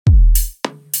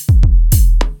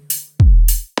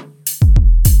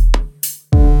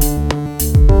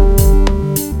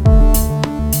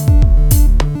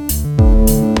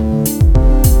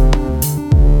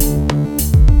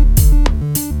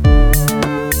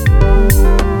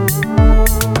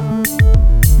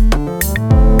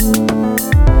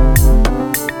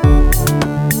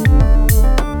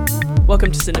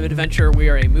Adventure. We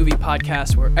are a movie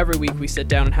podcast where every week we sit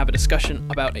down and have a discussion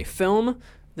about a film.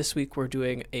 This week we're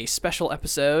doing a special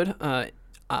episode.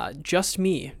 Just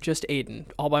me, just Aiden,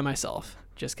 all by myself.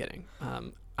 Just kidding.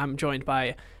 I'm joined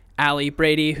by Allie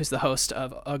Brady, who's the host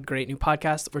of a great new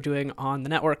podcast that we're doing on the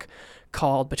network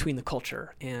called Between the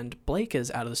Culture. And Blake is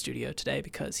out of the studio today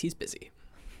because he's busy.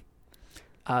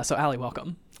 So Allie,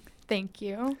 welcome. Thank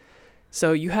you.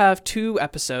 So you have 2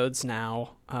 episodes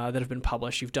now that have been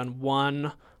published. You've done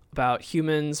one about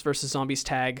Humans versus Zombies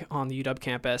Tag on the UW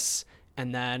campus,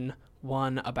 and then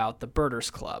one about the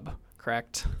Birders Club,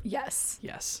 correct? Yes.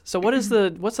 Yes. So what's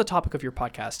the topic of your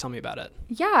podcast? Tell me about it.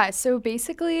 Yeah, so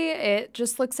basically it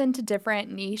just looks into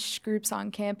different niche groups on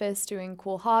campus doing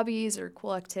cool hobbies or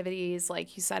cool activities.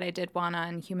 Like you said, I did one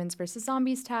on Humans versus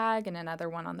Zombies Tag and another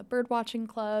one on the Birdwatching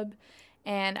Club.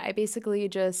 And I basically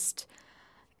just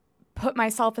put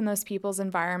myself in those people's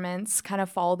environments, kind of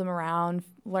follow them around,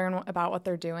 learn about what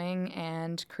they're doing,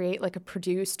 and create like a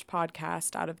produced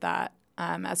podcast out of that,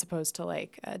 as opposed to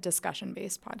like a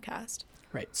discussion-based podcast.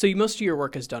 Right. So most of your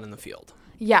work is done in the field.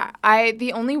 Yeah.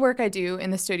 The only work I do in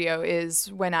the studio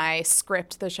is when I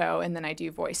script the show and then I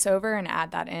do voiceover and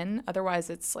add that in. Otherwise,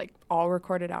 it's like all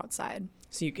recorded outside.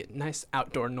 So you get nice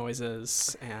outdoor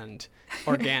noises and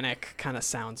organic kind of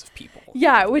sounds of people.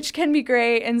 Yeah, which can be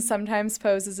great and sometimes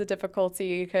poses a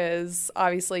difficulty because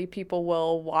obviously people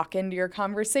will walk into your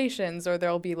conversations or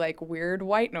there'll be like weird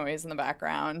white noise in the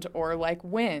background or like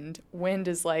wind. Wind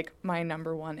is like my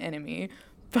number one enemy.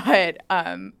 But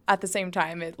at the same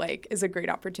time, it like is a great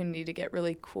opportunity to get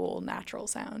really cool natural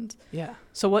sound. Yeah.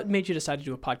 So what made you decide to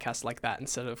do a podcast like that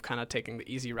instead of kind of taking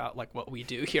the easy route like what we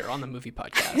do here on the movie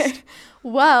podcast?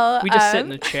 Well, we just sit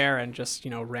in a chair and just,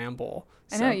 ramble.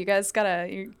 I know, you guys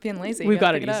you're being lazy. We've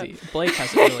got it easy. Blake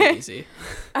has it really easy.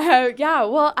 Yeah,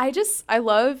 well, I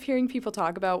love hearing people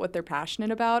talk about what they're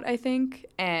passionate about, I think.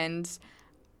 And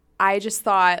I just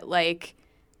thought like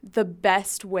the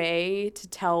best way to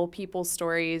tell people's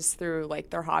stories through like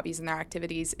their hobbies and their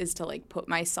activities is to like put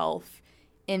myself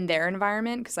in their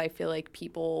environment, because I feel like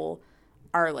people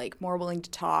are like more willing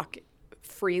to talk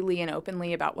freely and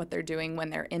openly about what they're doing when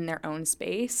they're in their own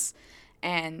space.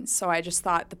 And so I just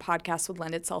thought the podcast would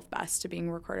lend itself best to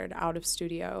being recorded out of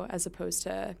studio as opposed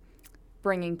to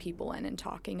bringing people in and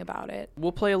talking about it.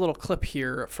 We'll play a little clip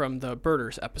here from the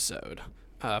Birders episode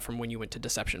from when you went to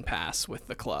Deception Pass with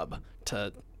the club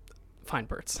to find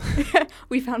birds.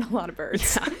 We found a lot of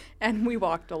birds, yeah. And we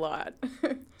walked a lot.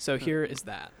 So here is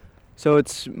that. So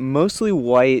it's mostly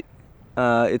white.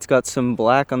 It's got some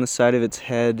black on the side of its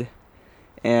head,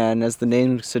 and as the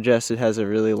name suggests, it has a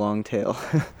really long tail.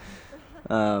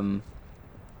 The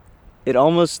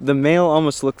male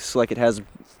almost looks like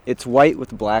it's white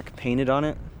with black painted on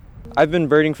it. I've been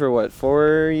birding for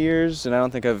 4 years, and I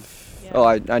don't think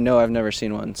I know I've never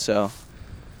seen one, so.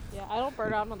 Yeah, I don't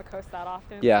bird out on the coast that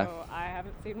often, yeah. So I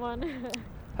haven't seen one.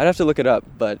 I'd have to look it up,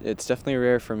 but it's definitely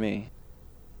rare for me.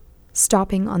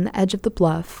 Stopping on the edge of the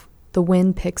bluff, the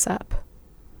wind picks up.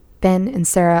 Ben and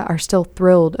Sarah are still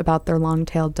thrilled about their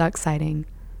long-tailed duck sighting.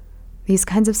 These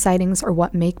kinds of sightings are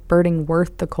what make birding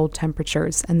worth the cold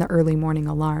temperatures and the early morning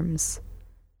alarms.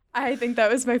 I think that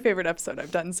was my favorite episode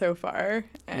I've done so far,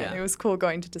 and yeah. It was cool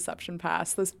going to Deception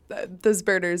Pass. Those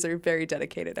birders are very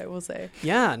dedicated, I will say.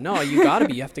 Yeah, no, you gotta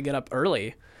be. You have to get up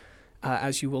early,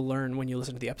 as you will learn when you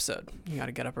listen to the episode. You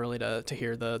gotta get up early to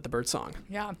hear the bird song.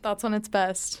 Yeah, that's when it's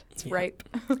best. It's ripe.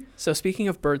 So speaking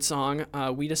of bird song,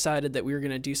 we decided that we were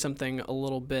gonna do something a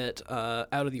little bit out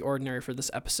of the ordinary for this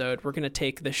episode. We're gonna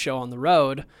take this show on the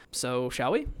road. So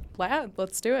shall we? Lad,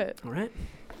 let's do it. All right.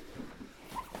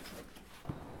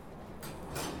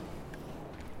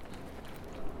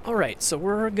 All right, so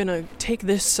we're going to take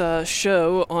this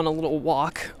show on a little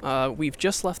walk. We've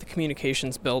just left the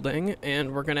communications building,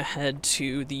 and we're going to head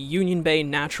to the Union Bay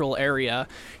Natural Area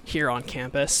here on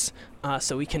campus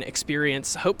so we can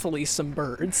experience, hopefully, some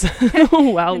birds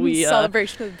while we...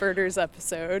 celebration of the Birders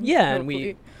episode. Yeah, hopefully.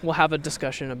 and we'll have a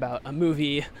discussion about a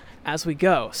movie as we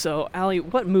go. So, Allie,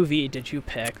 what movie did you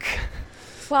pick?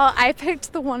 Well, I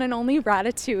picked the one and only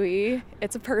Ratatouille.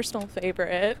 It's a personal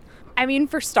favorite. I mean,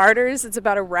 for starters, it's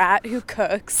about a rat who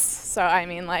cooks. So, I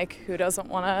mean, like, who doesn't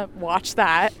want to watch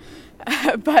that?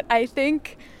 But I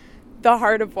think the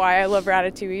heart of why I love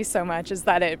Ratatouille so much is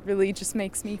that it really just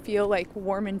makes me feel, like,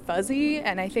 warm and fuzzy.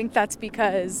 And I think that's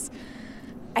because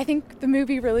I think the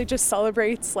movie really just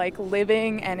celebrates, like,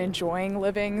 living and enjoying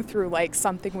living through, like,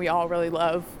 something we all really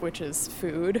love, which is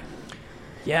food.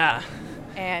 Yeah.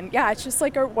 And, yeah, it's just,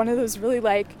 like, one of those really,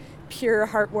 like, pure,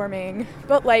 heartwarming,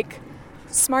 but, like,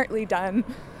 smartly done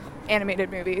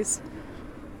animated movies.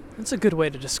 That's a good way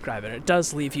to describe it. It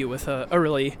does leave you with a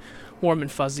really warm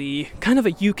and fuzzy, kind of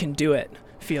a you can do it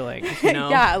feeling, you know?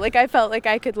 Yeah, like I felt like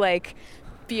I could like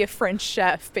be a French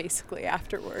chef basically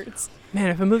afterwards. Man,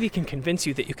 if a movie can convince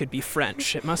you that you could be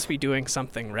French, it must be doing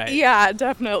something right. Yeah,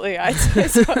 definitely. I'd say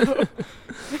so.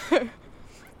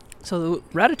 So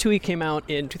Ratatouille came out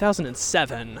in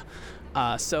 2007.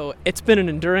 So it's been an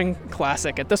enduring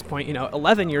classic at this point,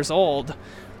 11 years old.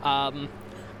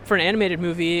 For an animated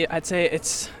movie, I'd say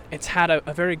it's had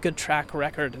a very good track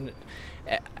record, and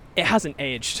it hasn't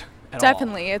aged at all.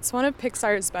 Definitely. It's one of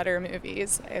Pixar's better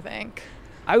movies, I think.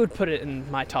 I would put it in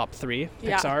my top 3, Pixar,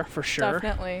 Yeah, for sure.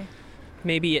 Definitely.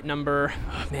 Maybe at number...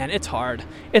 Oh, man, it's hard.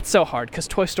 It's so hard because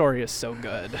Toy Story is so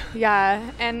good.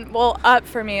 Yeah, and well, Up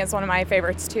for me is one of my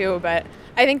favorites too, but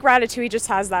I think Ratatouille just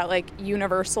has that like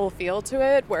universal feel to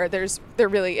it where there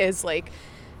really is like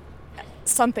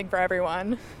something for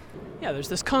everyone. Yeah, there's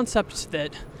this concept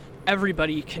that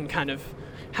everybody can kind of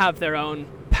have their own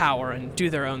power and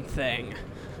do their own thing.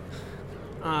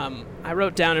 I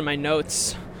wrote down in my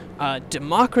notes,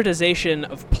 democratization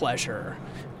of pleasure.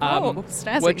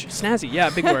 Snazzy. Snazzy, yeah,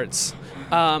 big words.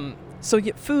 So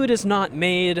food is not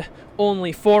made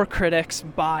only for critics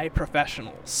by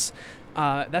professionals.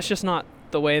 That's just not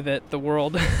the way that the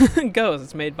world goes.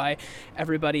 It's made by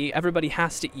everybody. Everybody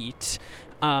has to eat.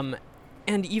 And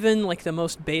even like the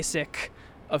most basic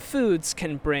of foods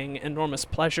can bring enormous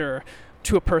pleasure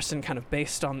to a person kind of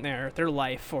based on their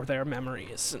life or their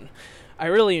memories. And I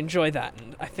really enjoy that.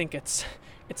 And I think it's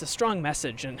a strong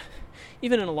message. And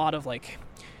even in a lot of like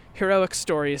heroic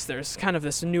stories, there's kind of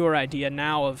this newer idea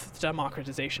now of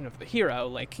democratization of the hero.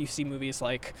 Like you see movies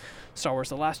like Star Wars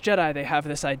The Last Jedi, they have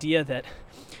this idea that,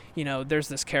 there's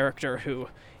this character who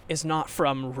is not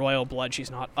from royal blood,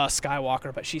 she's not a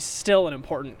Skywalker, but she's still an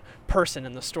important person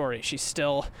in the story. She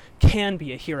still can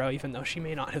be a hero even though she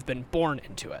may not have been born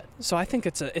into it. So I think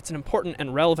it's an important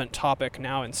and relevant topic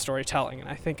now in storytelling, and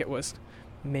I think it was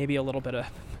maybe a little bit of,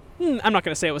 I'm not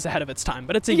going to say it was ahead of its time,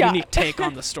 but it's a unique take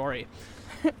on the story.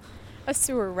 A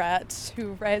sewer rat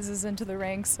who rises into the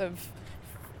ranks of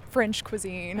French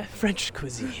cuisine. French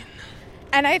cuisine.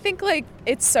 And I think like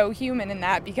it's so human in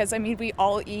that because I mean we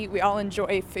all eat, we all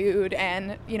enjoy food,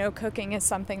 and cooking is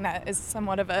something that is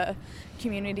somewhat of a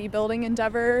community building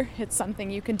endeavor. It's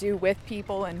something you can do with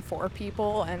people and for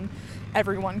people, and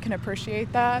everyone can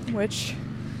appreciate that, which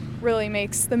really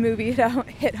makes the movie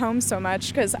hit home so much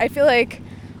because I feel like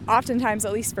oftentimes,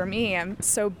 at least for me, I'm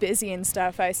so busy and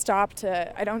stuff, I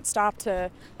don't stop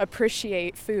to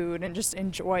appreciate food and just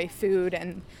enjoy food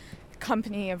and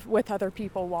company with other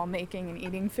people while making and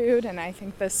eating food. And I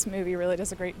think this movie really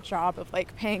does a great job of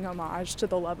like paying homage to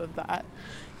the love of that.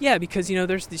 Yeah, because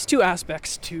there's these two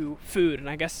aspects to food, and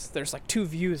I guess there's like two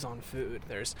views on food.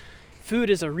 There's food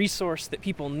is a resource that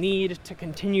people need to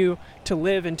continue to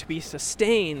live and to be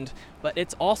sustained, but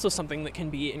it's also something that can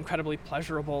be incredibly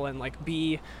pleasurable and like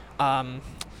be an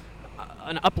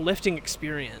uplifting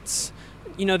experience.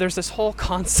 There's this whole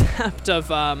concept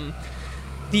of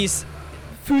these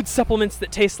food supplements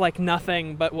that taste like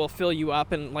nothing but will fill you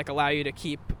up and like allow you to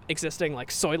keep existing, like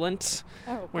Soylent.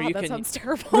 Oh, where wow, that sounds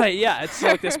terrible. Right, yeah, it's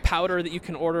like this powder that you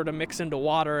can order to mix into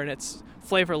water, and it's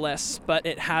flavorless, but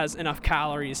it has enough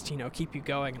calories to keep you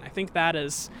going. And I think that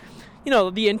is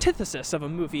the antithesis of a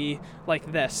movie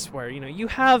like this, where you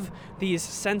have these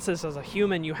senses as a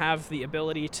human, you have the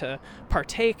ability to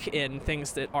partake in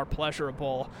things that are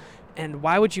pleasurable. And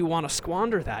why would you want to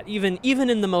squander that? Even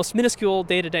in the most minuscule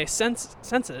day-to-day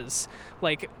senses,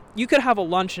 like you could have a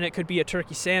lunch and it could be a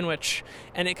turkey sandwich,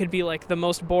 and it could be like the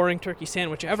most boring turkey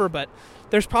sandwich ever, but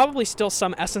there's probably still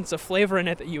some essence of flavor in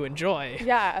it that you enjoy.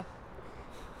 Yeah.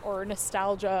 Or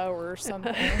nostalgia or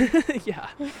something. Yeah.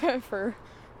 For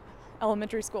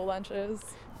elementary school lunches.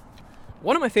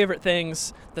 One of my favorite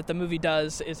things that the movie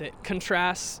does is it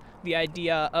contrasts the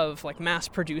idea of like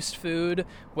mass-produced food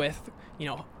with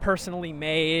personally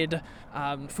made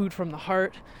food from the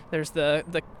heart. There's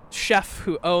the chef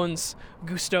who owns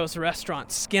Gusteau's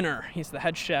restaurant, Skinner. He's the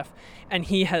head chef, and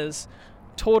he has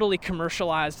totally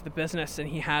commercialized the business, and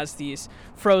he has these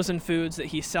frozen foods that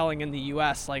he's selling in the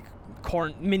U.S., like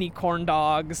mini corn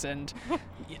dogs and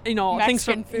things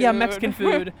from Mexican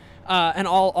food and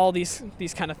all these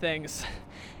kind of things.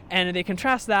 And they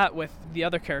contrast that with the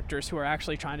other characters who are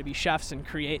actually trying to be chefs and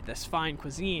create this fine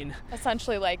cuisine.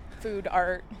 Essentially like food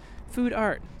art. Food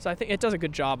art. So I think it does a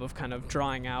good job of kind of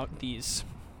drawing out these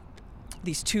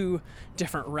two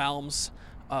different realms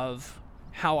of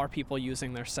how are people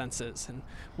using their senses and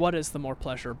what is the more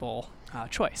pleasurable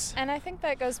choice. And I think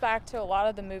that goes back to a lot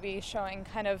of the movie showing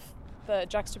kind of the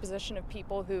juxtaposition of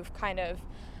people who've kind of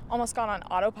almost gone on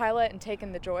autopilot and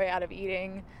taken the joy out of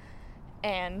eating,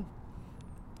 and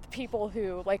people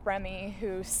who, like Remy,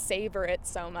 who savor it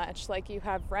so much. Like, you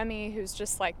have Remy, who's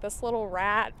just like this little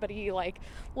rat, but he like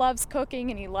loves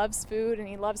cooking and he loves food and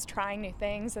he loves trying new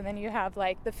things. And then you have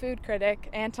like the food critic,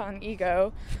 Anton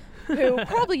Ego, who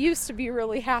probably used to be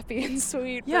really happy and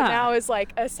sweet, but now is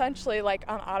like essentially like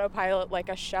on autopilot, like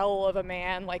a shell of a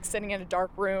man, like sitting in a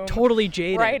dark room, totally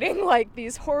jaded, writing like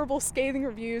these horrible scathing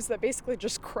reviews that basically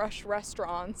just crush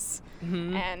restaurants.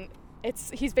 And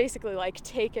he's basically like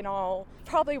taken all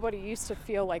probably what he used to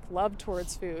feel like love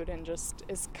towards food and just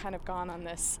is kind of gone on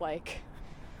this like,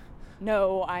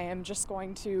 no, I am just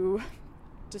going to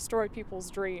destroy people's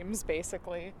dreams,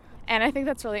 basically. And I think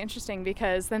that's really interesting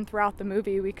because then throughout the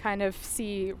movie we kind of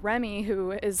see Remy,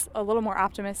 who is a little more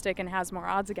optimistic and has more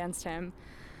odds against him,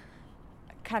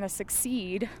 kind of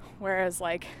succeed, whereas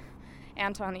like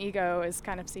Anton Ego is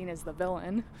kind of seen as the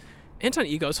villain. Anton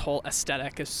Ego's whole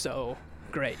aesthetic is so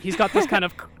great. He's got this kind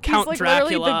of Count he's like Dracula.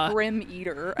 Literally the Grim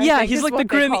Eater. He's like the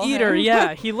Grim Eater.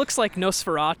 Yeah, he looks like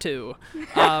Nosferatu.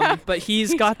 But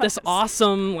he's got this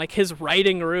awesome, like his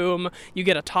writing room. You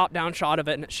get a top-down shot of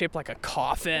it, and it's shaped like a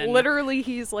coffin. Literally,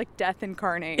 he's like death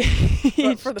incarnate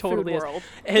for the totally food world.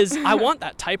 I want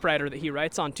that typewriter that he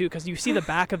writes on too, because you see the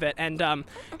back of it, and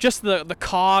just the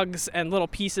cogs and little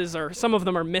pieces, or some of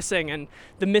them are missing, and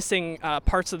the missing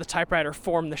parts of the typewriter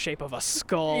form the shape of a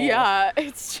skull. Yeah,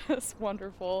 it's just wonderful.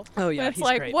 Oh yeah, it's he's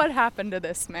like, great. what happened to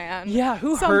this man? Yeah,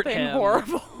 who hurt him? Something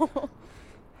horrible.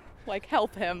 Like,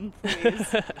 help him,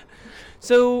 please.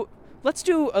 So let's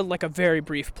do a very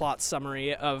brief plot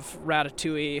summary of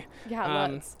Ratatouille. Yeah,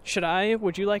 let's. Should I?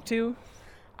 Would you like to?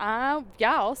 Yeah,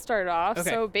 I'll start off. Okay.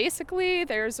 So basically,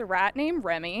 there's a rat named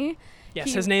Remy.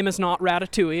 Yes, his name is not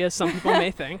Ratatouille, as some people may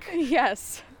think.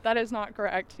 Yes, that is not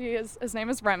correct. His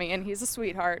name is Remy, and he's a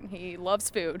sweetheart, and he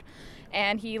loves food.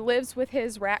 And he lives with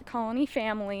his rat colony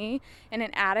family in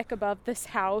an attic above this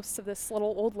house of this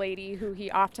little old lady who he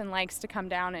often likes to come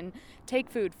down and take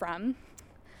food from.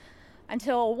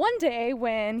 Until one day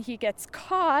when he gets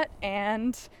caught,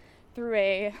 and through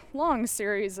a long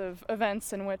series of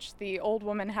events in which the old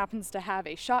woman happens to have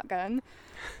a shotgun,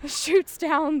 shoots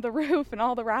down the roof and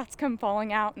all the rats come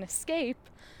falling out and escape.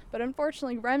 But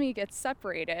unfortunately, Remy gets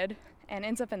separated and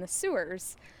ends up in the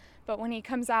sewers. But when he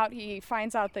comes out, he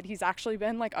finds out that he's actually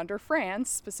been like under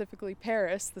France, specifically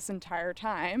Paris, this entire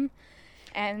time.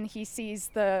 And he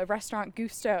sees the restaurant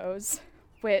Gusteau's,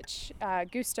 which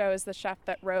Gusteau is the chef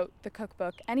that wrote the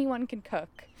cookbook Anyone Can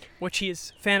Cook, which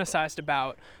he's fantasized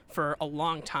about for a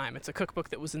long time. It's a cookbook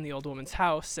that was in the old woman's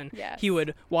house, and he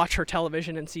would watch her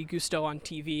television and see Gusteau on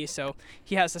TV, so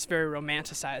he has this very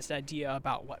romanticized idea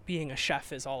about what being a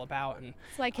chef is all about. And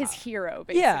it's like his hero,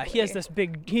 basically. Yeah, he has this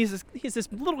big, he's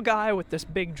this little guy with this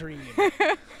big dream.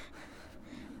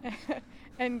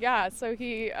 And yeah, so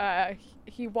he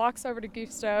walks over to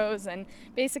Gusteau's and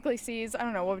basically sees, I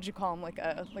don't know, what would you call him, like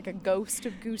a ghost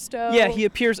of Gusteau? Yeah, he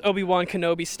appears Obi-Wan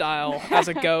Kenobi style as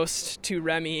a ghost to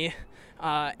Remy,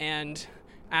 and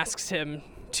asks him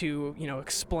to,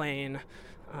 explain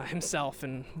himself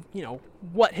and,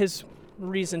 what his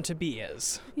reason to be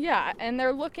is. Yeah, and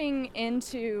they're looking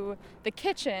into the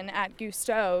kitchen at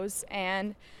Gusteau's,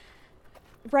 and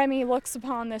Remy looks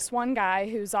upon this one guy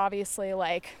who's obviously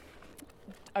like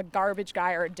a garbage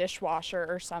guy or a dishwasher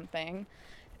or something,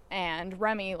 and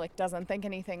Remy like doesn't think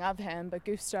anything of him, but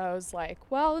Gusteau's like,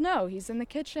 well, no, he's in the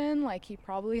kitchen, like he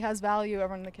probably has value,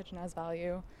 everyone in the kitchen has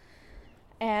value.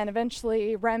 And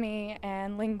eventually Remy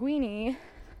and Linguini,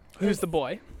 who's the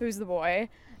boy,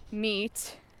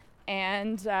 meet,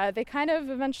 and they kind of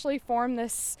eventually form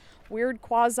this weird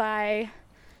quasi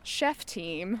chef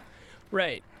team.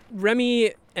 Right.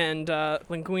 Remy and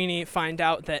Linguini find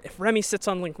out that if Remy sits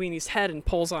on Linguini's head and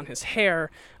pulls on his hair,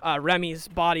 Remy's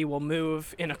body will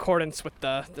move in accordance with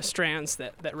the strands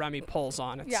that Remy pulls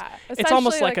on. It's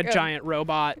almost like a giant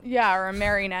robot. Yeah, or a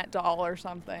marionette doll or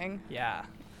something. Yeah.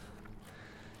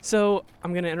 So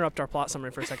I'm going to interrupt our plot summary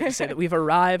for a second to say that we've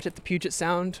arrived at the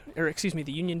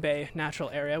the Union Bay Natural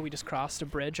Area. We just crossed a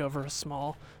bridge over a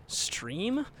small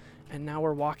stream, and now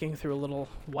we're walking through a little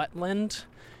wetland.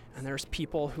 And there's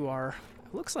people who are,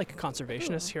 it looks like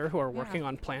conservationists here, who are working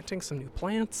on planting some new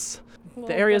plants.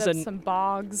 The area's some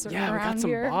bogs around here. Yeah, we got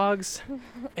some bogs.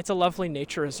 It's a lovely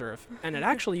nature reserve, and it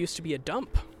actually used to be a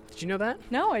dump. Did you know that?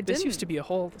 No, I didn't.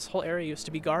 This whole area used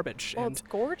to be garbage. Well, and it's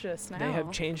gorgeous now. They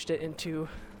have changed it into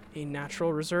a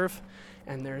natural reserve,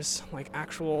 and there's like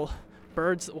actual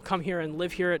birds that will come here and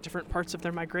live here at different parts of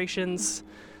their migrations.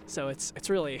 So it's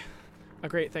really a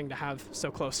great thing to have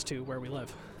so close to where we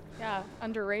live. Yeah,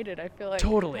 underrated. I feel like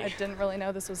Totally. I didn't really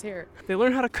know this was here. They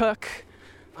learn how to cook.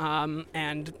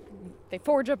 and They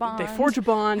forge a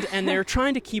bond. and they're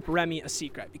trying to keep Remy a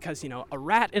secret because, a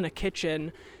rat in a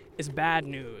kitchen is bad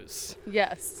news.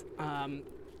 Yes.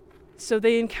 So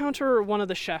they encounter one of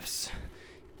the chefs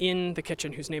in the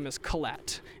kitchen whose name is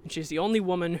Colette, and she's the only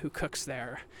woman who cooks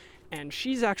there. And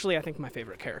she's actually, I think, my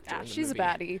favorite character in the she's movie. a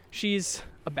baddie. She's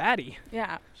a baddie.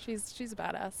 Yeah, she's a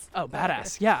badass. Oh,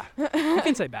 badass. Yeah. You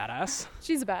can say badass.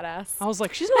 She's a badass. I was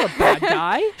like, she's not a bad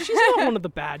guy. She's not one of the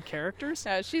bad characters.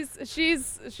 Yeah,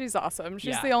 she's awesome.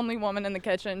 She's Yeah. the only woman in the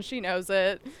kitchen. She knows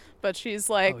it, but she's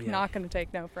like Oh, yeah. not going to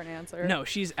take no for an answer. No,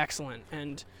 she's excellent.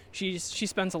 And she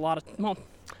spends a lot of,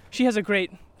 she has a great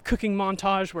cooking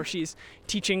montage where she's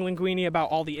teaching Linguini about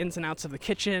all the ins and outs of the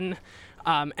kitchen.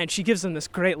 And she gives him this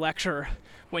great lecture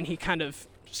when he kind of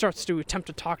starts to attempt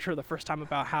to talk to her the first time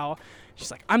about how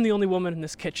she's like, I'm the only woman in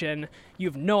this kitchen. You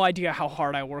have no idea how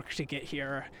hard I worked to get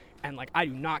here. And like, I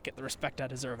do not get the respect I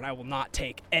deserve, and I will not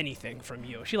take anything from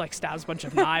you. She like stabs a bunch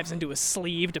of knives into his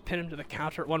sleeve to pin him to the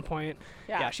counter at one point.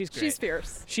 Yeah, she's great. She's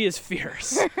fierce. She is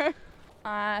fierce.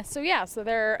 So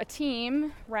they're a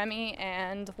team, Remy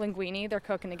and Linguini. They're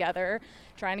cooking together,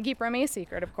 trying to keep Remy a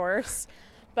secret, of course.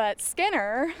 But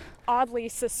Skinner oddly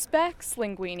suspects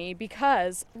Linguini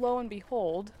because, lo and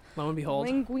behold,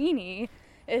 Linguini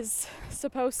is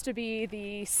supposed to be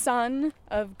the son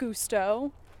of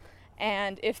Gusto.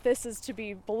 And if this is to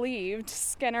be believed,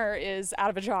 Skinner is out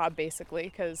of a job, basically,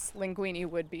 because Linguini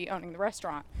would be owning the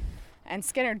restaurant. And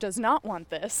Skinner does not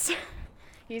want this.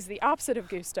 He's the opposite of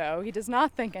Gusto. He does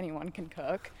not think anyone can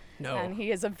cook. No. And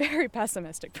he is a very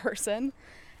pessimistic person.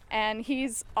 And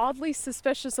he's oddly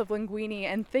suspicious of Linguini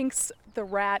and thinks the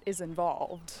rat is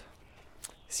involved.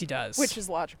 Yes, he does. Which is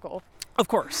logical. Of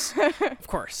course. Of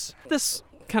course. This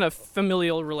kind of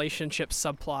familial relationship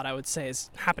subplot, I would say, is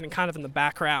happening kind of in the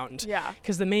background. Yeah.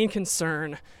 Because the main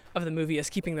concern of the movie is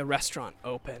keeping the restaurant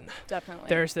open. Definitely.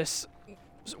 There's this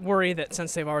worry that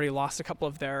since they've already lost a couple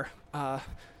of their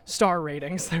star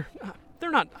ratings,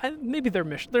 they're not. Maybe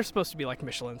they're supposed to be like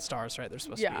Michelin stars, right? They're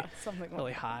supposed to be something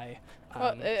really like high.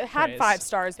 Well, it had praise. 5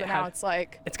 stars, but now it's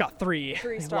like It's got 3.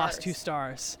 3 They've stars. lost 2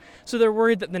 stars. So they're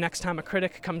worried that the next time a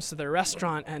critic comes to their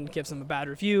restaurant and gives them a bad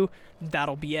review,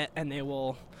 that'll be it, and they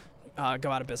will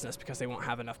go out of business because they won't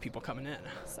have enough people coming in.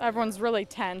 So everyone's really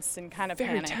tense and kind of Very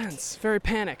panicked. tense, very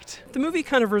panicked. The movie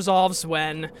kind of resolves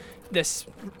when this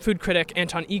food critic,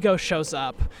 Anton Ego, shows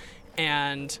up,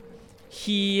 and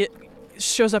he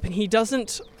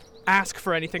doesn't ask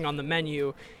for anything on the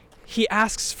menu. He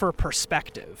asks for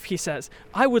perspective. He says,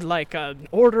 I would like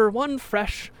order 1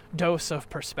 fresh dose of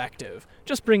perspective.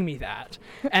 Just bring me that.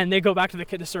 And they go back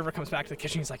to the server comes back to the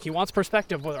kitchen. He's like, he wants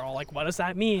perspective. Well, they're all like, what does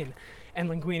that mean? And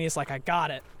Linguini's like, I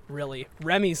got it. Really.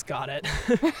 Remy's got it.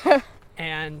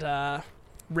 And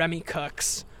Remy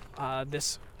cooks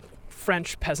this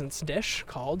French peasant's dish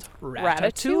called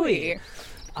ratatouille.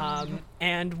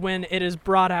 And when it is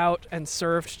brought out and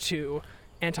served to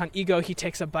Anton Ego, he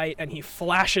takes a bite and he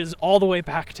flashes all the way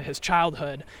back to his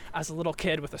childhood as a little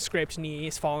kid with a scraped knee.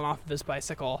 He's fallen off of his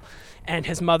bicycle, and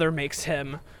his mother makes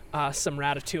him some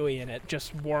ratatouille, and it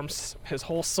just warms his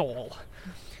whole soul.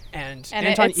 And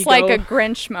Anton it's Ego, like a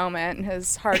Grinch moment.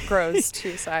 His heart grows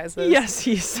 2 sizes. Yes,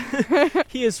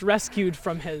 he is rescued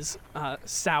from his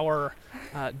sour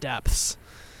depths.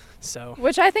 So,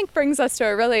 which I think brings us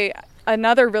to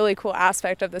another really cool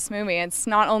aspect of this movie. It's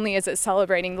not only is it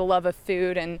celebrating the love of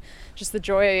food and just the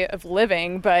joy of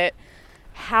living, but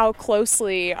how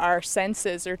closely our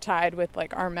senses are tied with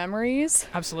like our memories.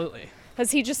 Absolutely.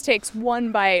 Because he just takes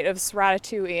 1 bite of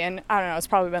ratatouille, and I don't know, it's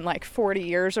probably been like 40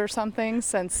 years or something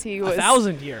since he was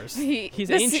 1,000 years.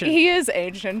 He's ancient. He is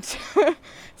ancient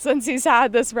since he's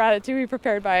had this ratatouille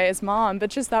prepared by his mom. But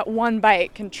just that 1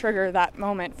 bite can trigger that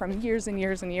moment from years and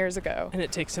years and years ago. And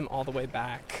it takes him all the way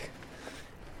back.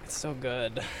 It's so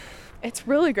good. It's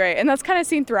really great. And that's kind of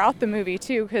seen throughout the movie,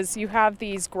 too, because you have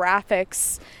these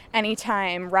graphics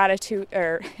anytime Ratatouille,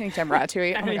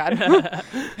 oh my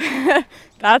God.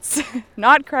 That's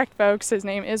not correct, folks. His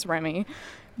name is Remy.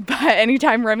 But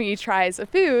anytime Remy tries a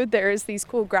food, there's these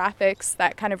cool graphics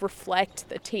that kind of reflect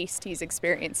the taste he's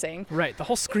experiencing. Right. The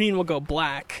whole screen will go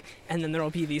black, and then there will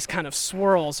be these kind of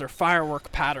swirls or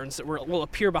firework patterns that will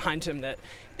appear behind him that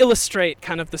illustrate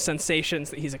kind of the sensations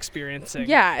that he's experiencing.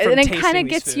 Yeah, from and it tasting kind of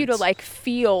these gets you to foods. like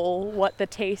feel what the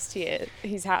taste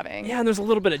he's having. Yeah, and there's a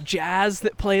little bit of jazz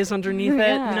that plays underneath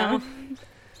it, you know?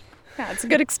 Yeah, it's a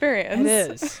good experience.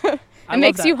 It is. I It love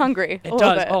makes that. you hungry. It a little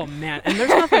does. bit. Oh man, and there's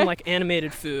nothing like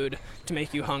animated food to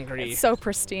make you hungry. It's so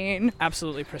pristine.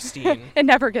 Absolutely pristine. It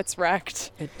never gets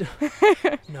wrecked.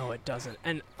 No, it doesn't.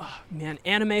 And man,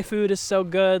 anime food is so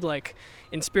good. Like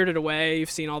in Spirited Away, you've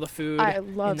seen all the food I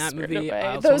love in that Spirited movie. Away. It's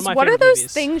one of Those, my what are favorite those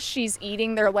movies. things she's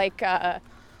eating? They're like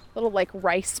little like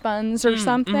rice buns or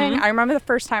something. mhm. I remember the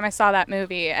first time I saw that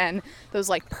movie and those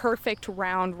like perfect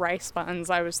round rice buns.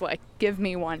 I was like, give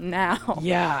me one now.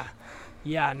 Yeah.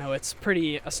 Yeah, no, it's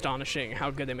pretty astonishing how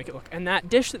good they make it look. And that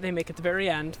dish that they make at the very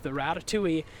end, the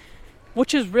ratatouille,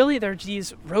 which is really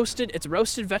it's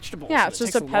roasted vegetables. Yeah, and it's it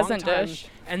just takes a long peasant time, dish.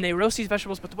 And they roast these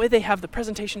vegetables, but the way they have the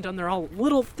presentation done, they're all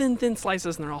little thin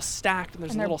slices and they're all stacked and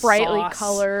there's And a they're little brightly sauce.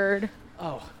 colored.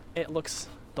 Oh, it looks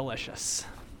delicious.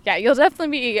 Yeah, you'll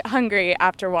definitely be hungry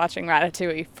after watching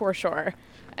Ratatouille for sure.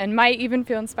 And might even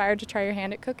feel inspired to try your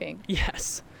hand at cooking.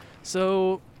 Yes.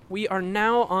 So we are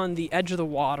now on the edge of the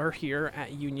water here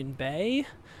at Union Bay.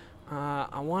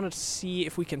 I wanted to see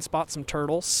if we can spot some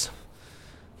turtles.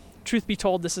 Truth be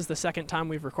told, this is the second time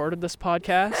we've recorded this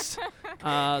podcast.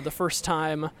 The first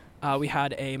time we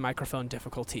had a microphone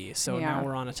difficulty, so Yeah. now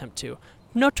we're on attempt 2.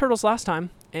 No turtles last time,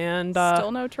 and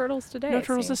Still no turtles today. no it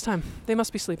turtles seems. this time. They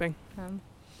must be sleeping. Um,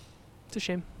 It's a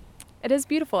shame. It is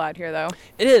beautiful out here, though.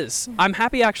 It is. I'm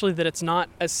happy actually that it's not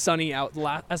as sunny out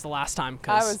as the last time, I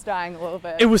because was dying a little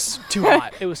bit. it was too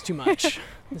hot. It was too much.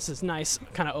 This is nice,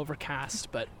 kind of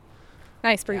overcast, but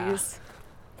Nice Yeah. breeze.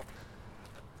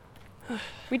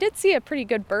 We did see a pretty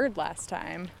good bird last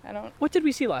time. what did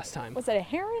we see last time? Was it a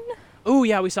heron? Oh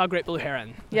yeah, we saw a great blue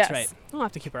heron. That's Yes. right. We'll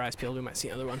have to keep our eyes peeled. We might see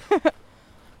another one.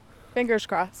 Fingers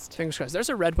crossed. Fingers crossed. There's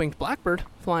a red-winged blackbird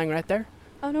flying right there.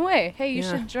 Oh, no way. Hey, you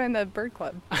Yeah. should join the bird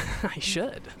club. I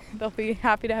should. They'll be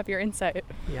happy to have your insight.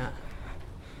 Yeah.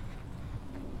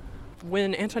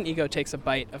 When Anton Ego takes a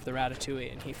bite of the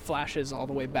ratatouille and he flashes all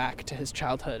the way back to his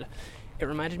childhood, it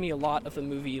reminded me a lot of the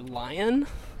movie Lion.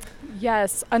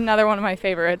 Yes, another one of my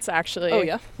favorites, actually. Oh,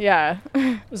 yeah? Yeah.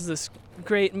 It was this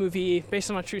great movie based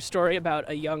on a true story about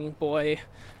a young boy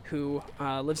who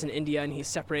lives in India, and he's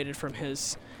separated from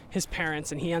his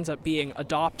parents, and he ends up being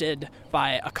adopted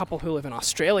by a couple who live in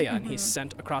Australia, and he's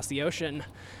sent across the ocean.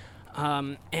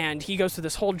 And he goes through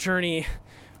this whole journey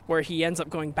where he ends up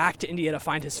going back to India to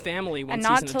find his family once And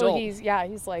not he's an till adult.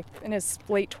 he's like in his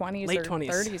late 20s Late or 20s.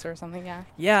 30s or something, yeah.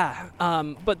 Yeah,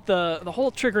 but the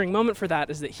whole triggering moment for that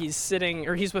is that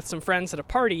he's with some friends at a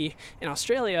party in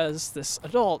Australia as this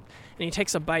adult, and he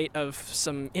takes a bite of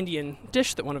some Indian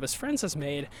dish that one of his friends has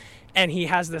made, and he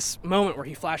has this moment where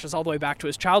he flashes all the way back to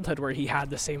his childhood where he had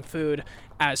the same food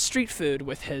as street food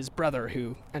with his brother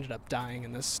who ended up dying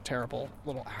in this terrible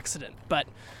little accident. But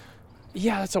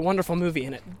yeah, that's a wonderful movie,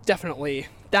 and it definitely,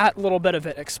 that little bit of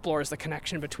it explores the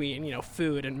connection between,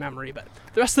 food and memory, but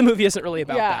the rest of the movie isn't really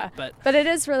about that. But it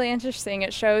is really interesting.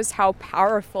 It shows how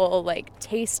powerful like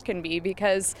taste can be,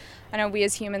 because I know we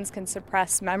as humans can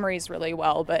suppress memories really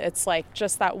well, but it's like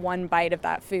just that one bite of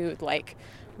that food like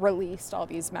released all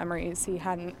these memories he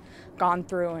hadn't gone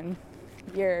through in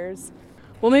years.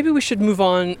 Well, maybe we should move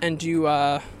on and do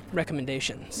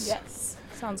recommendations. Yes,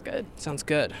 sounds good. Sounds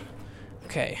good.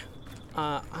 Okay.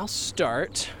 I'll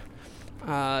start.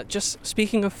 Just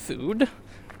speaking of food,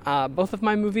 both of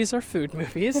my movies are food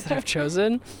movies that I've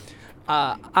chosen.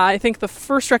 I think the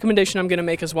first recommendation I'm going to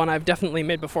make is one I've definitely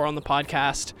made before on the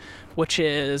podcast, which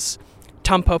is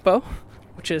Tampopo,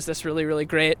 which is this really, really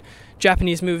great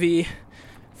Japanese movie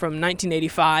from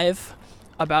 1985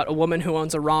 about a woman who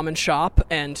owns a ramen shop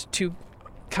and two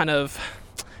kind of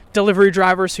delivery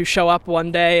drivers who show up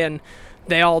one day, and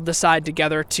they all decide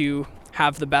together to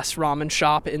have the best ramen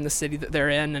shop in the city that they're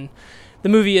in. And the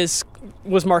movie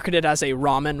was marketed as a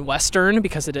ramen western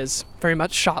because it is very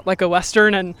much shot like a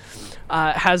western, and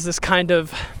has this kind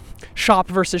of shop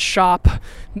versus shop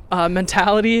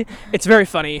mentality. It's very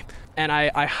funny, and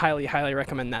I highly, highly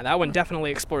recommend that. That one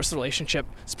definitely explores the relationship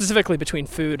specifically between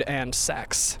food and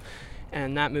sex,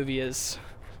 and that movie is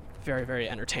very, very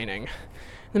entertaining.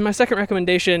 Then my second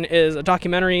recommendation is a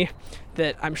documentary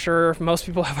that I'm sure most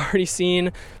people have already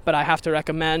seen, but I have to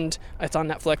recommend. It's on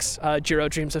Netflix, Jiro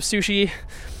Dreams of Sushi,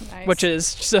 Nice. which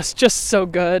is just so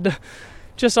good.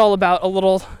 Just all about a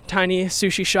little tiny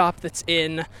sushi shop that's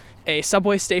in a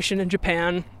subway station in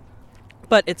Japan,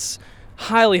 but it's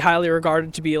highly, highly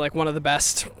regarded to be like one of the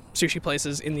best sushi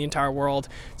places in the entire world.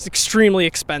 It's extremely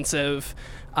expensive,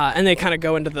 and they kind of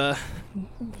go into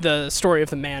the story of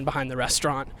the man behind the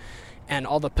restaurant and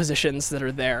all the positions that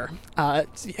are there.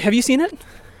 Have you seen it?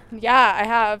 Yeah, I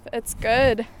have. It's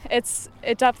good.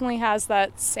 It definitely has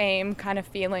that same kind of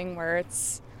feeling where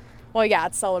it's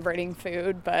celebrating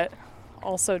food, but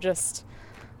also just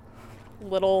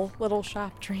little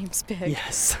shop dreams big.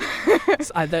 Yes.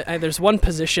 There's one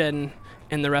position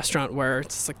in the restaurant where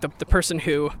it's like the person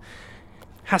who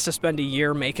has to spend a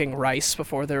year making rice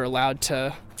before they're allowed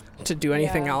to do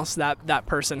anything else. That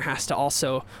person has to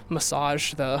also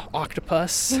massage the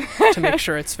octopus to make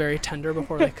sure it's very tender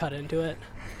before they cut into it.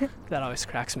 That always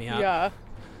cracks me up. Yeah.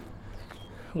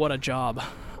 What a job.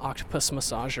 Octopus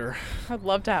massager. I'd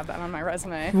love to have that on my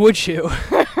resume. Would you?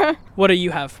 What do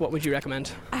you have? What would you recommend?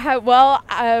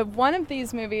 One of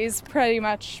these movies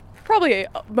probably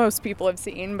most people have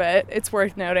seen, but it's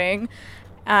worth noting.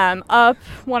 Up,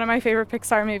 one of my favorite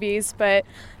Pixar movies, but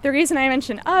the reason I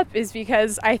mention Up is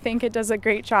because I think it does a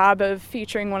great job of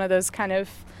featuring one of those kind of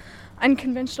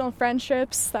unconventional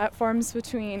friendships that forms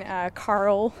between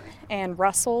Carl and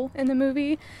Russell in the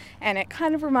movie, and it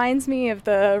kind of reminds me of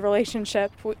the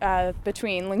relationship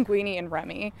between Linguini and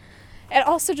Remy. It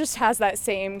also just has that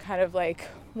same kind of like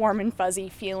warm and fuzzy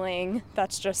feeling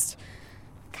that's just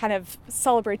kind of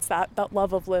celebrates that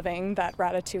love of living that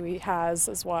Ratatouille has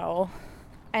as well.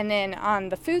 And then on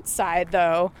the food side,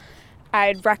 though,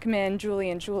 I'd recommend Julie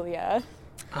and Julia,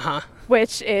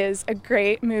 which is a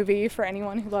great movie for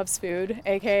anyone who loves food,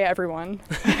 aka everyone.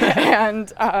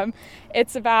 And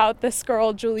it's about this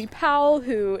girl, Julie Powell,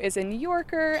 who is a New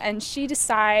Yorker, and she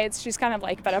decides, she's kind of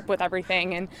like fed up with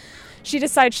everything, and she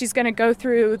decides she's going to go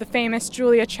through the famous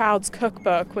Julia Child's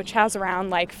cookbook, which has around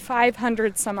like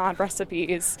 500 some odd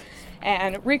recipes,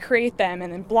 and recreate them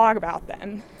and then blog about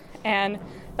them. And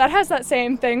that has that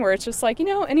same thing where it's just like,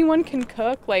 anyone can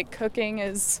cook. Like, cooking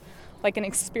is like an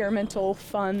experimental,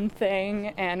 fun thing,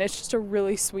 and it's just a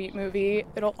really sweet movie.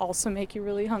 It'll also make you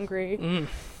really hungry,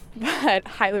 but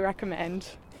highly recommend.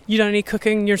 You done any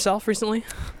cooking yourself recently?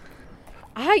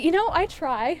 I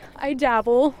try. I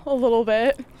dabble a little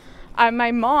bit.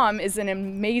 My mom is an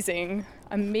amazing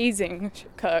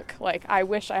cook. Like, I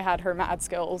wish I had her mad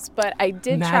skills, but I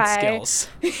did try. Mad skills.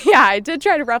 Yeah, I did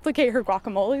try to replicate her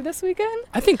guacamole this weekend.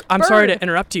 I'm sorry to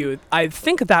interrupt you. I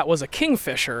think that was a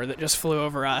kingfisher that just flew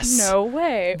over us. No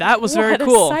way. That was very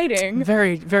cool. Exciting.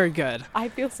 Very, very good. I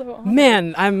feel so honored.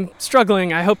 Man, I'm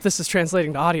struggling. I hope this is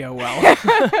translating to audio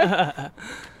well.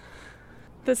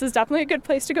 This is definitely a good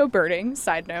place to go birding.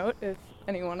 Side note, if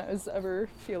anyone is ever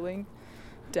feeling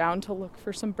down to look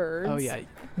for some birds. Oh yeah,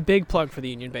 big plug for the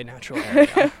Union Bay Natural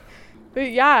Area.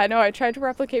 But yeah, no, I tried to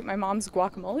replicate my mom's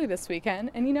guacamole this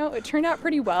weekend, and it turned out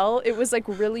pretty well. It was like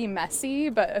really messy,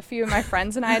 but a few of my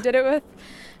friends and I did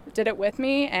it with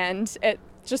me, and it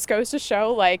just goes to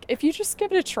show, like, if you just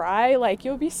give it a try, like,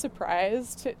 you'll be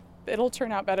surprised. It'll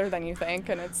turn out better than you think,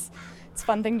 and it's a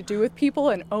fun thing to do with people,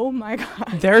 and oh my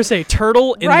god. There's a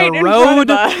turtle in the road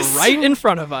right in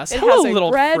front of us. It Hello, has a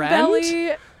little red friend.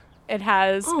 belly. It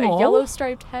has a yellow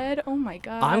striped head. Oh my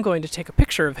god. I'm going to take a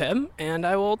picture of him, and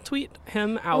I will tweet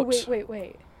him out. Oh,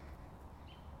 wait.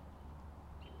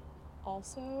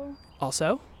 Also,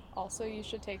 you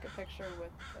should take a picture with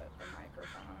the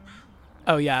microphone.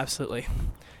 Oh, yeah, absolutely.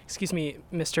 Excuse me,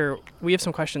 mister, we have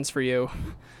some questions for you.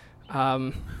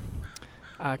 Can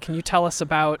you tell us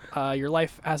about your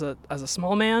life as a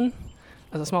small man?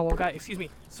 As a small little guy? Excuse me,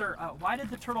 sir, why did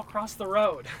the turtle cross the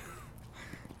road?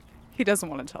 He doesn't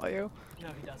want to tell you. No,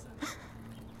 he doesn't.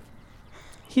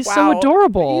 He's so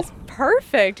adorable. He's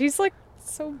perfect. He's like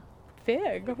so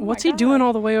big. Oh What's he doing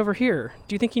all the way over here?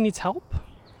 Do you think he needs help?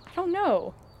 I don't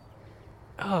know.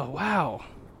 Oh, wow.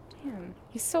 Damn,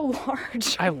 he's so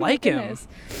large. I like him.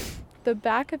 The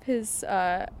back of his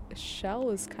shell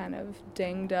is kind of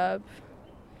dinged up.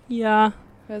 Yeah.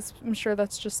 I'm sure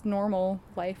that's just normal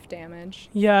life damage.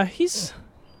 Yeah, he's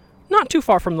not too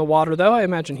far from the water, though. I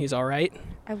imagine he's all right.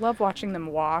 I love watching them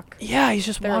walk. Yeah, he's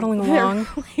just waddling along.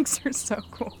 Their legs are so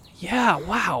cool. Yeah,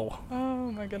 wow.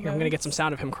 Oh my goodness. Here, I'm going to get some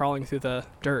sound of him crawling through the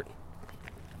dirt.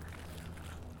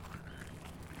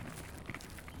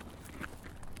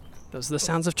 Those are the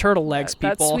sounds of turtle legs,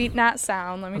 people. That sweet gnat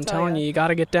sound, let me tell you. I'm telling you got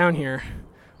to get down here.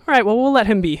 All right, well, we'll let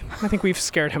him be. I think we've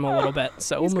scared him a little bit,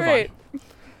 so we'll move on.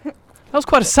 That was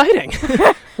quite exciting.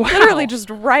 Wow. Literally just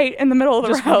right in the middle of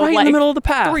the road. Right in the middle of the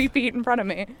path. 3 feet in front of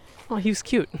me. Oh, he was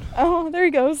cute. Oh, there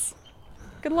he goes.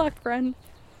 Good luck, friend.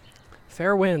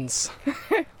 Fair winds.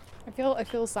 I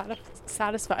feel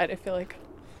satisfied. I feel like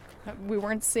we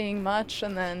weren't seeing much,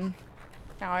 and then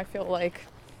now I feel like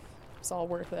it's all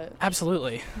worth it.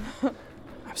 Absolutely.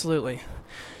 Absolutely.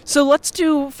 So let's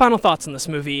do final thoughts on this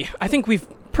movie. I think we've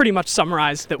pretty much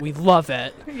summarized that we love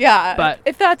it. Yeah, but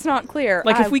if that's not clear,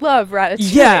 like, I love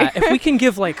Ratatouille. Yeah, if we can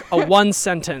give like a one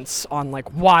sentence on like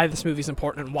why this movie's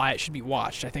important and why it should be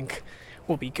watched, I think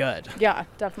we'll be good. Yeah,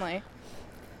 definitely.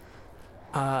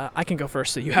 I can go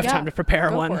first so you have Yeah, time to prepare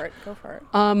Go one. for it. Go for it.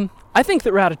 I think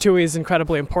that Ratatouille is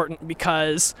incredibly important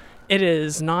because it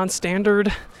is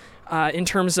non-standard in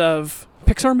terms of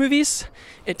Pixar movies.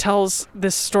 It tells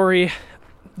this story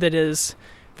that is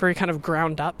very kind of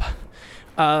ground up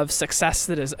of success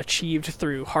that is achieved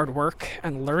through hard work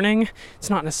and learning. It's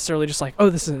not necessarily just like, oh,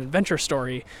 this is an adventure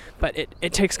story, but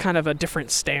it takes kind of a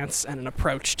different stance and an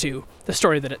approach to the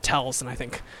story that it tells, and I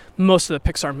think most of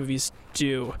the Pixar movies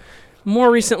do.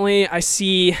 More recently, I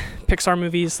see Pixar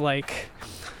movies like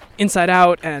Inside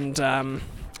Out and,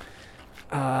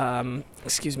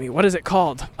 what is it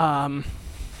called?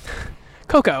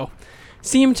 Coco.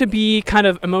 Seem to be kind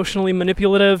of emotionally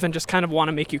manipulative and just kind of want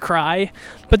to make you cry.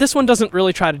 But this one doesn't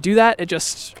really try to do that. It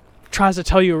just tries to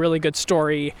tell you a really good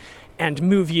story and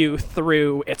move you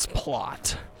through its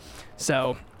plot.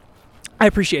 So I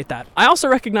appreciate that. I also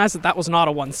recognize that was not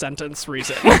a one-sentence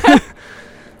reason.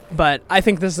 But I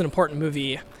think this is an important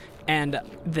movie, and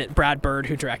that Brad Bird,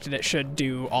 who directed it, should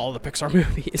do all the Pixar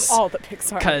movies. All the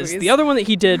Pixar movies. Because the other one that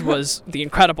he did was The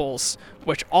Incredibles,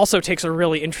 which also takes a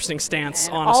really interesting stance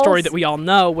And on a story that we all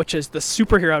know, which is the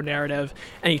superhero narrative,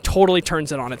 and he totally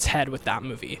turns it on its head with that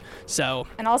movie. So,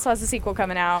 And also has a sequel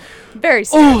coming out very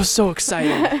soon. oh, so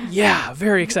excited. Yeah,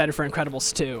 very excited for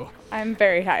Incredibles 2. I'm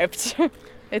very hyped.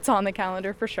 It's on the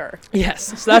calendar for sure.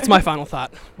 Yes, so that's my final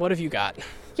thought. What have you got?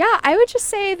 Yeah, I would just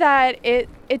say that it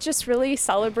just really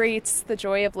celebrates the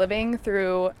joy of living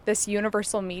through this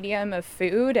universal medium of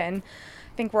food. And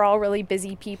I think we're all really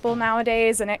busy people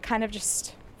nowadays, and it kind of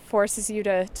just forces you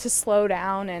to slow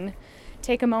down and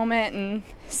take a moment and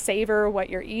savor what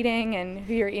you're eating and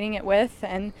who you're eating it with,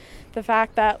 and the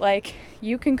fact that like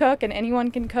you can cook and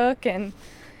anyone can cook and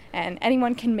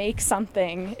anyone can make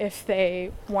something if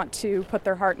they want to put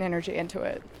their heart and energy into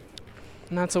it.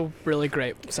 And that's a really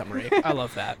great summary. I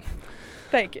love that.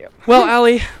 Thank you. Well,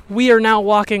 Allie, we are now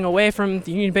walking away from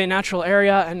the Union Bay Natural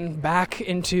Area and back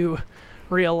into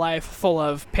real life full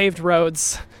of paved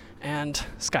roads and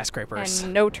skyscrapers.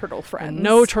 And no turtle friends. And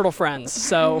no turtle friends.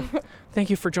 So thank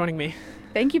you for joining me.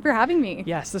 Thank you for having me.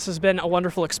 Yes, this has been a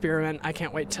wonderful experiment. I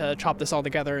can't wait to chop this all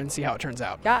together and see how it turns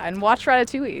out. Yeah, and watch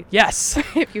Ratatouille Yes.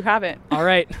 if you haven't. All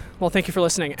right. Well, thank you for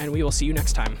listening, and we will see you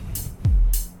next time.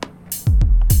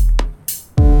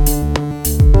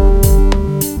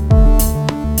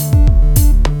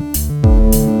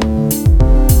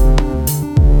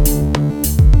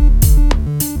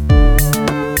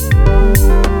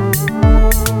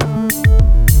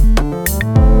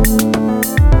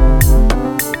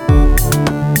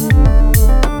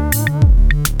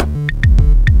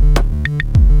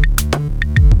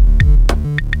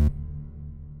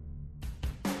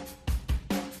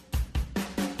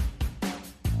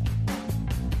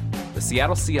 The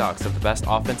Seattle Seahawks have the best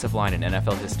offensive line in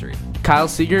NFL history. Kyle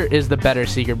Seager is the better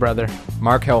Seager brother.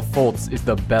 Markelle Fultz is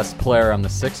the best player on the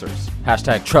Sixers.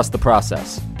 #trust the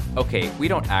process. Okay, we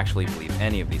don't actually believe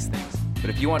any of these things, but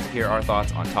if you want to hear our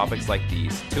thoughts on topics like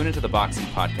these, tune into the Box Seat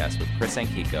Podcast with Chris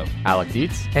Ankiko, Alec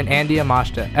Dietz, And Andy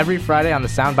Amashta every Friday on the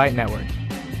Soundbite Network.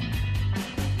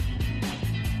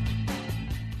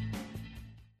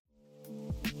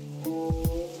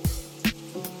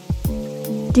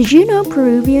 Did you know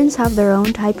Peruvians have their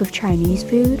own type of Chinese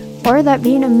food? Or that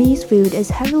Vietnamese food is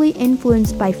heavily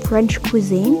influenced by French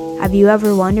cuisine? Have you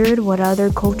ever wondered what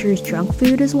other cultures' junk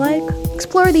food is like?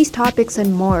 Explore these topics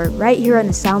and more right here on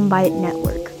the Soundbite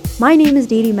Network. My name is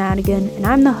Dee Dee Madigan, and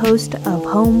I'm the host of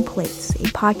Home Plates, a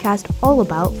podcast all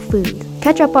about food.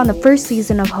 Catch up on the first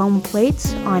season of Home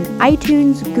Plates on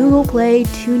iTunes, Google Play,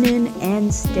 TuneIn,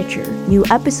 and Stitcher. New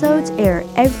episodes air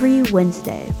every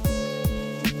Wednesday.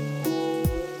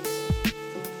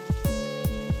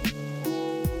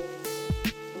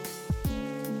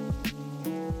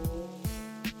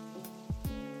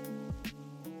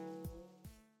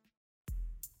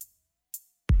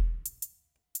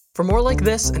 For more like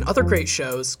this and other great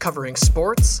shows covering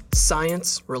sports,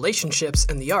 science, relationships,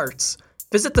 and the arts,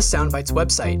 visit the Soundbites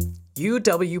website,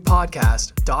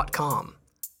 uwpodcast.com.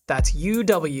 That's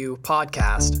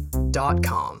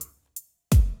uwpodcast.com.